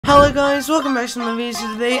Hello guys, welcome back to my video.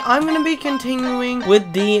 So today I'm going to be continuing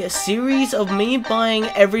with the series of me buying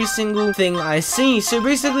every single thing I see. So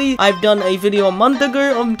basically, I've done a video a month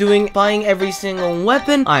ago of buying every single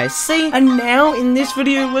weapon I see, and now in this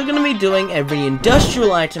video we're going to be doing every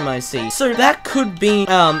industrial item I see. So that could be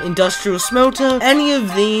industrial smelter, any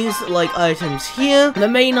of these like items here, the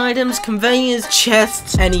main items, conveyors,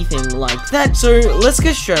 chests, anything like that. So let's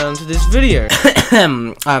get straight onto this video.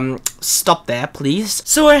 Stop there please.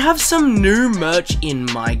 So I have some new merch in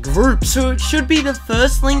my group, so it should be the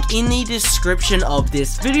first link in the description of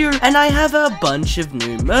this video, and I have a bunch of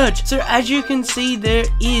new merch. So as you can see, there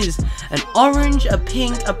is an orange, a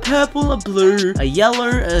pink, a purple, a blue, a yellow,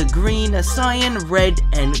 a green, a cyan, red,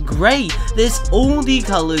 and grey. There's all the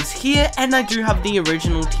colors here, and I do have the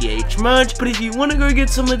original TH merch, but if you want to go get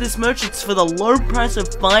some of this merch, it's for the low price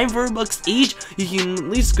of 5 Robux each. You can at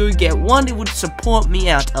least go get one. It would support me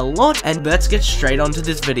out a lot, and let's get straight onto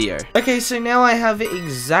this video. Okay, so now I have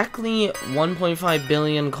exactly 1.5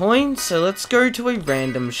 billion coins, so let's go to a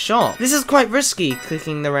random shop. This is quite risky,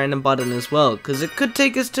 clicking the random button as well, because it could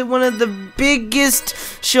take us to one of the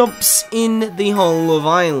biggest shops in the whole of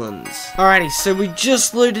Islands. Alrighty, so we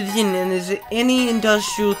just loaded in, and is there any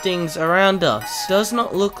industrial things around us? Does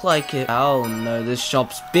not look like it. Oh no, this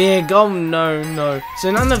shop's big. Oh no, no. So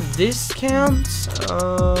none of this counts?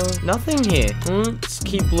 Nothing here. Let's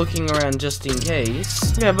keep looking around just in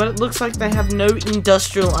case. Yeah, but it looks like they have no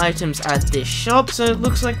industrial items at this shop, so it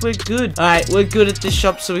looks like we're good. Alright, we're good at this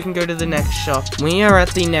shop, so we can go to the next shop. We are at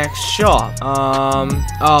the next shop.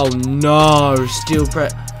 Oh no, steel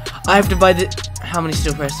press. I have to buy the. How many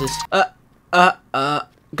steel presses?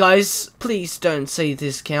 Guys, please don't say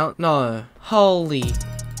discount. No. Holy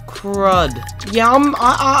crud. Yum.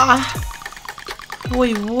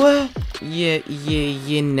 Wait, what? Yeah,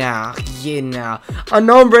 now. I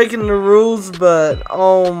know I'm breaking the rules, but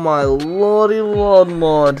oh my lordy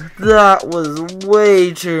lord, that was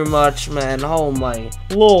way too much, man. Oh my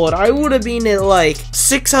lord, I would have been at like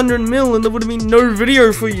 600 mil and there would have been no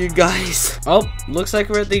video for you guys. Oh, looks like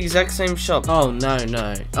we're at the exact same shop. Oh,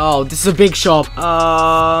 no. Oh, this is a big shop.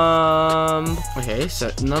 Okay,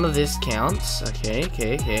 so none of this counts.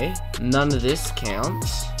 Okay. None of this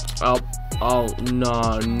counts. Oh,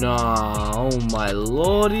 no. Oh, my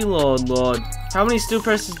lordy lord. How many steel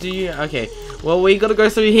presses do you... Okay, well, we gotta go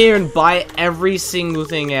through here and buy every single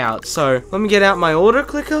thing out. So, let me get out my order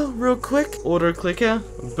clicker real quick. Order clicker.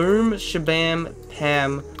 Boom, shabam,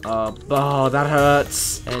 pam. Oh, that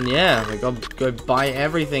hurts. And yeah, we gotta go buy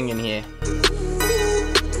everything in here.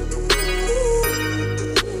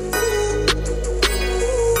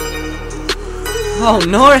 Oh,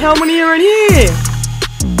 no, how many are in here?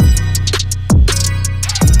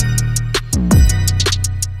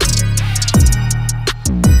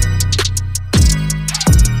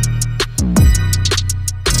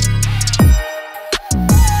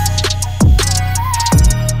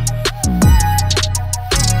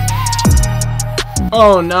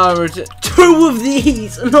 Oh no, 2 of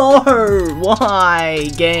these! No! Why,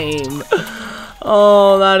 game?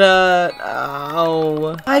 Oh, that hurt.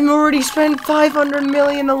 Ow. I've already spent 500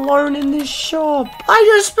 million alone in this shop. I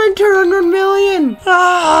just spent 200 million!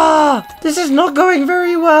 This is not going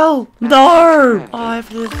very well. No! Oh, I have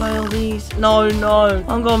to buy all these. No.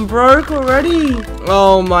 I'm going broke already.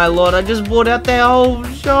 Oh my lord, I just bought out their whole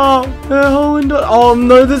shop. Oh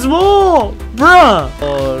no, there's more! Bruh!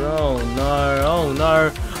 Oh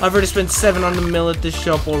no. I've already spent 700 mil at this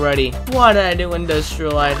shop already. Why did I do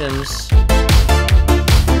industrial items?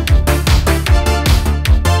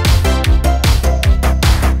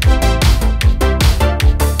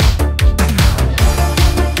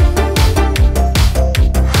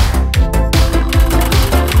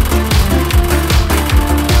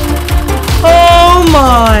 Oh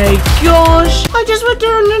my gosh! I just went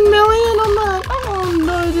 200 million on that. Oh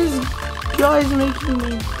no, this guy's making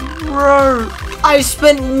me broke. I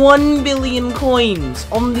spent 1 billion coins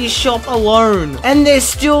on this shop alone, and there's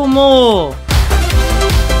still more.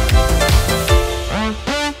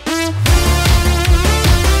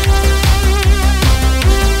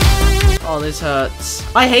 Oh, this hurts.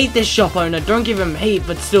 I hate this shop owner. Don't give him hate,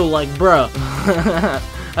 but still, like, bruh.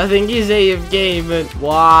 I think he's AFK, but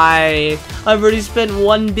why? I've already spent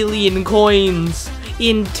 1 billion coins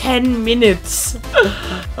in 10 minutes.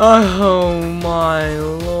 Oh my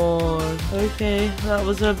lord. Okay, that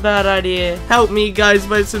was a bad idea. Help me guys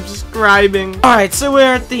by subscribing. Alright, so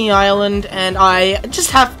we're at the island, and I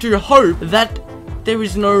just have to hope that there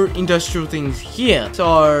is no industrial things here.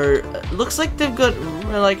 So, looks like they've got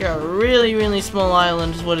We're like a really, really small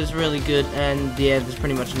island is what is really good. And yeah, there's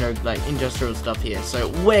pretty much no like industrial stuff here. So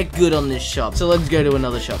we're good on this shop. So let's go to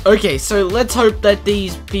another shop. Okay, so let's hope that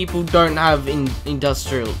these people don't have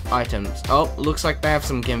industrial items. Oh, looks like they have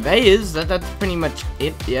some conveyors. That's pretty much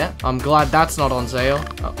it, yeah. I'm glad that's not on sale.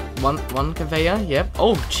 Oh, one conveyor, yep.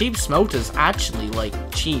 Oh, cheap smelters, actually, like,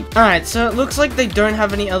 cheap. Alright, so it looks like they don't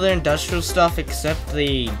have any other industrial stuff except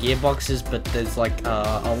the gearboxes, but there's, like,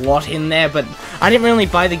 a lot in there, but I didn't really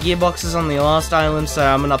buy the gearboxes on the last island, so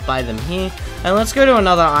I'm gonna buy them here. And let's go to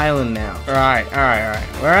another island now. Alright.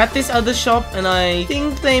 We're at this other shop, and I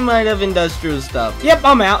think they might have industrial stuff. Yep,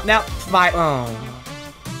 I'm out. Now, bye. Oh,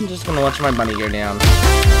 I'm just gonna watch my money go down.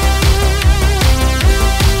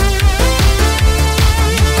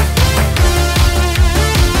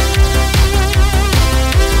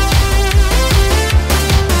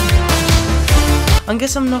 I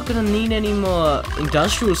guess I'm not gonna need any more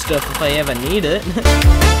industrial stuff if I ever need it.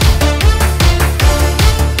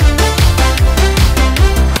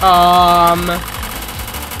 How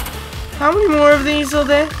many more of these are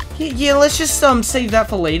there? Yeah, let's just save that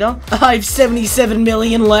for later. I have 77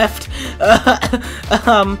 million left.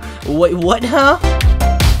 Wait, what, huh?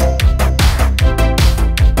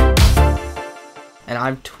 And I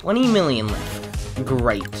have 20 million left.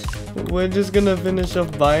 Great. We're just gonna finish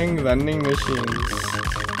off buying vending machines.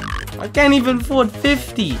 I can't even afford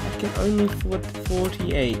 50. I can only afford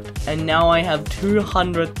 48. And now I have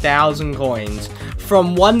 200,000 coins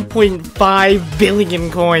from 1.5 billion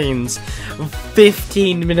coins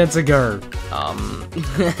 15 minutes ago.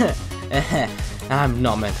 I'm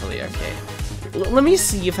not mentally okay. Let me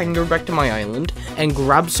see if I can go back to my island and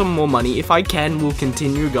grab some more money. If I can, we'll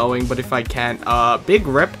continue going, but if I can't, big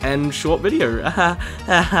rip and short video.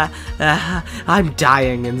 I'm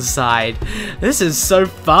dying inside. This is so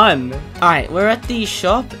fun. Alright, we're at the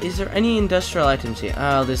shop. Is there any industrial items here?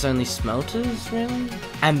 Oh, there's only smelters, really?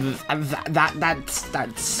 And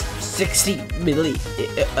that's 60 million.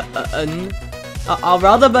 I'll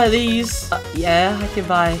rather buy these. Yeah, I can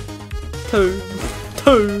buy two.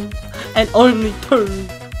 And only 2.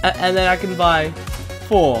 And then I can buy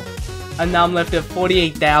 4. And now I'm left with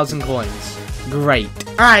 48,000 coins. Great.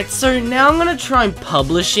 Alright, so now I'm gonna try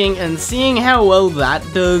publishing and seeing how well that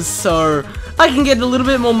does, so I can get a little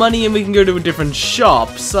bit more money and we can go to a different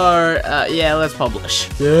shop. So, yeah, let's publish.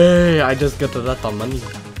 Yay, I just got a lot of money.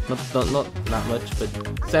 Not that much, but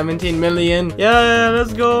 17 million. Yeah,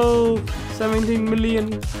 let's go. 17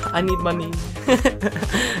 million. I need money.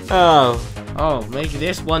 Oh, make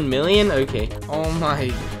this 1 million? Okay. Oh my,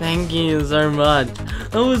 thank you so much.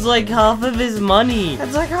 That was like half of his money.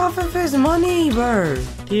 That's like half of his money, bro.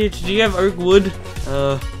 Dude, do you have oak wood?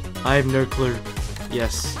 I have no clue.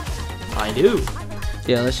 Yes, I do.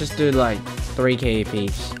 Yeah, let's just do like 3K a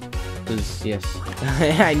piece. Cause, yes.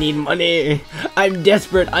 I need money. I'm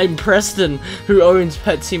desperate. I'm Preston, who owns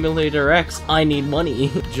Pet Simulator X. I need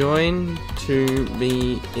money. Join to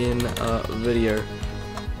be in a video.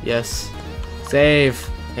 Yes. Save.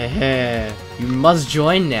 You must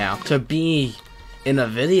join now to be in a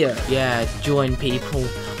video. Yeah, join people.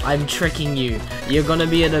 I'm tricking you. You're gonna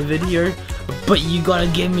be in a video, but you gotta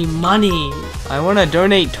give me money. I wanna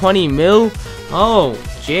donate 20 mil. Oh,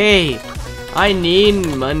 gee. I need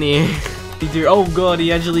money. Oh god,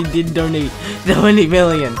 he actually did donate 20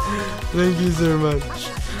 million. Thank you so much.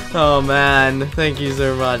 Oh man, thank you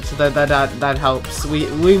so much. That helps. We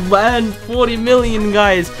earned 40 million,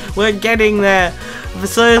 guys. We're getting there,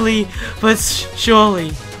 slowly but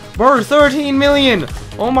surely. Bro, 13 million.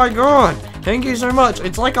 Oh my god, thank you so much.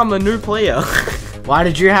 It's like I'm a new player. Why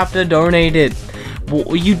did you have to donate it?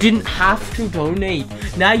 Well, you didn't have to donate.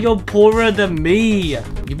 Now you're poorer than me.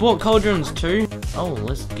 You bought cauldrons too? Oh,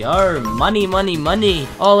 let's go. Money, money, money.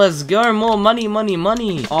 Oh, let's go. More money, money,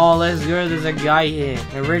 money. Oh, let's go. There's a guy here.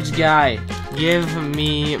 A rich guy. Give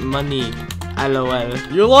me money. LOL.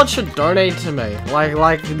 You lot should donate to me. Like,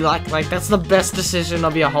 that's the best decision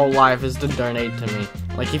of your whole life is to donate to me.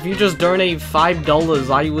 Like, if you just donate $5,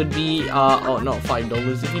 I would be, oh, not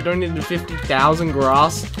 $5. If you donated 50,000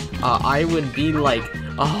 grass, I would be like,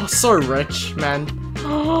 oh, so rich, man.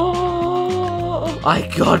 Oh, I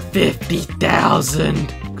got 50,000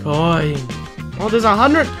 coin. Oh, there's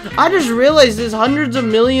 100. I just realized there's hundreds of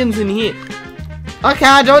millions in here. Okay,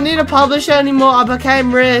 I don't need to publish anymore. I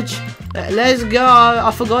became rich. Let's go.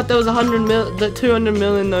 I forgot there was 200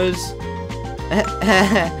 million those.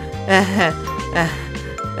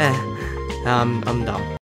 I'm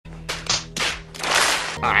done.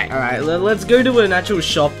 Alright, let's go to an actual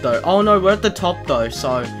shop though. Oh no, we're at the top though,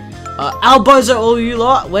 so Albozo all you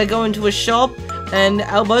lot, we're going to a shop. And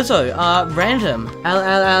Albozo, random.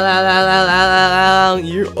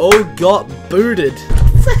 You all got booted.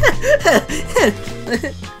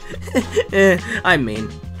 I mean.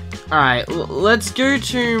 Alright, let's go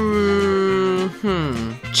to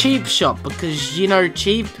cheap shop, because you know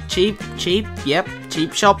cheap, yep,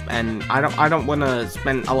 cheap shop, and I don't want to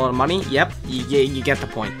spend a lot of money. Yep, you get the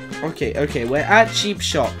point. Okay, we're at cheap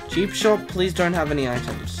shop. Cheap shop, please don't have any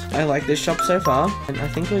items. I like this shop so far, and I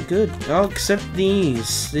think we're good. Oh, except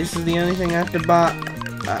these. This is the only thing I have to buy.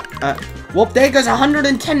 Whoop, there goes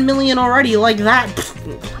 110 million already, like that.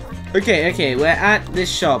 Okay, we're at this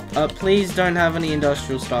shop. Please don't have any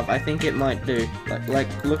industrial stuff. I think it might do.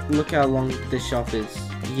 Look how long this shop is.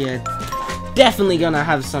 Yeah, definitely gonna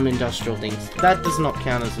have some industrial things. That does not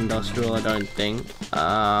count as industrial, I don't think.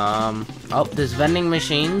 Oh, there's vending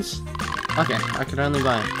machines. Okay, I could only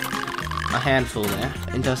buy a handful there.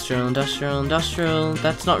 Industrial.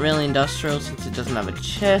 That's not really industrial since it doesn't have a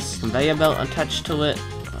chest. Conveyor belt attached to it.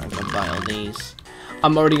 I gotta buy all these.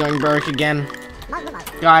 I'm already going broke again.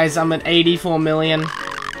 Guys, I'm at 84 million.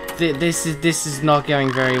 This is not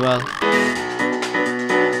going very well.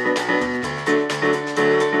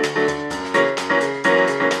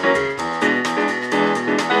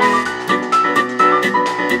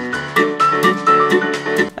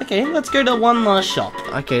 Okay, let's go to one last shop.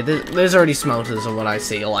 Okay, there's already smelters of what I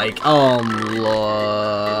see. Like,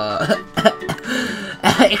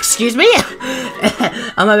 excuse me?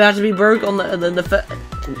 I'm about to be broke on the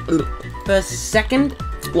first second.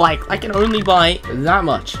 Like, I can only buy that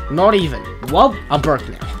much. Not even. Well, I'm broke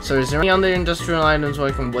now. So is there any other industrial items where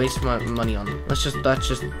I can waste my money on? Let's just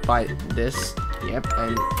buy this. Yep,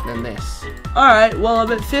 and then this. Alright, well,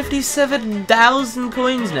 I'm at 57,000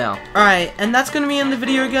 coins now. Alright, and that's gonna be in the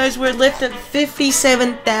video, guys. We're left at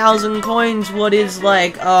 57,000 coins. What is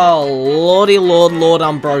like, oh, lordy lord,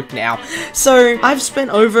 I'm broke now. So, I've spent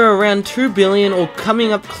over around 2 billion, or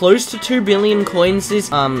coming up close to 2 billion coins this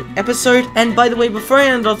episode. And by the way, before I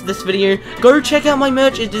end off this video, go check out my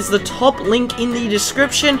merch. It is the top link in the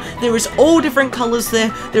description. There is all different colors there.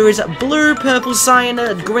 There is blue, purple, cyan,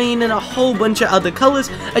 green, and a whole bunch of other colors.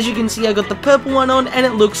 As you can see, I got the purple one on, and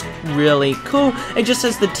it looks really cool. It just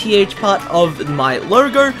has the TH part of my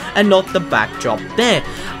logo and not the backdrop there.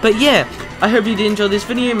 But yeah, I hope you did enjoy this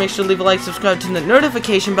video. Make sure to leave a like, subscribe, turn the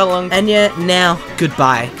notification bell on, and yeah, now,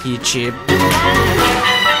 goodbye, YouTube.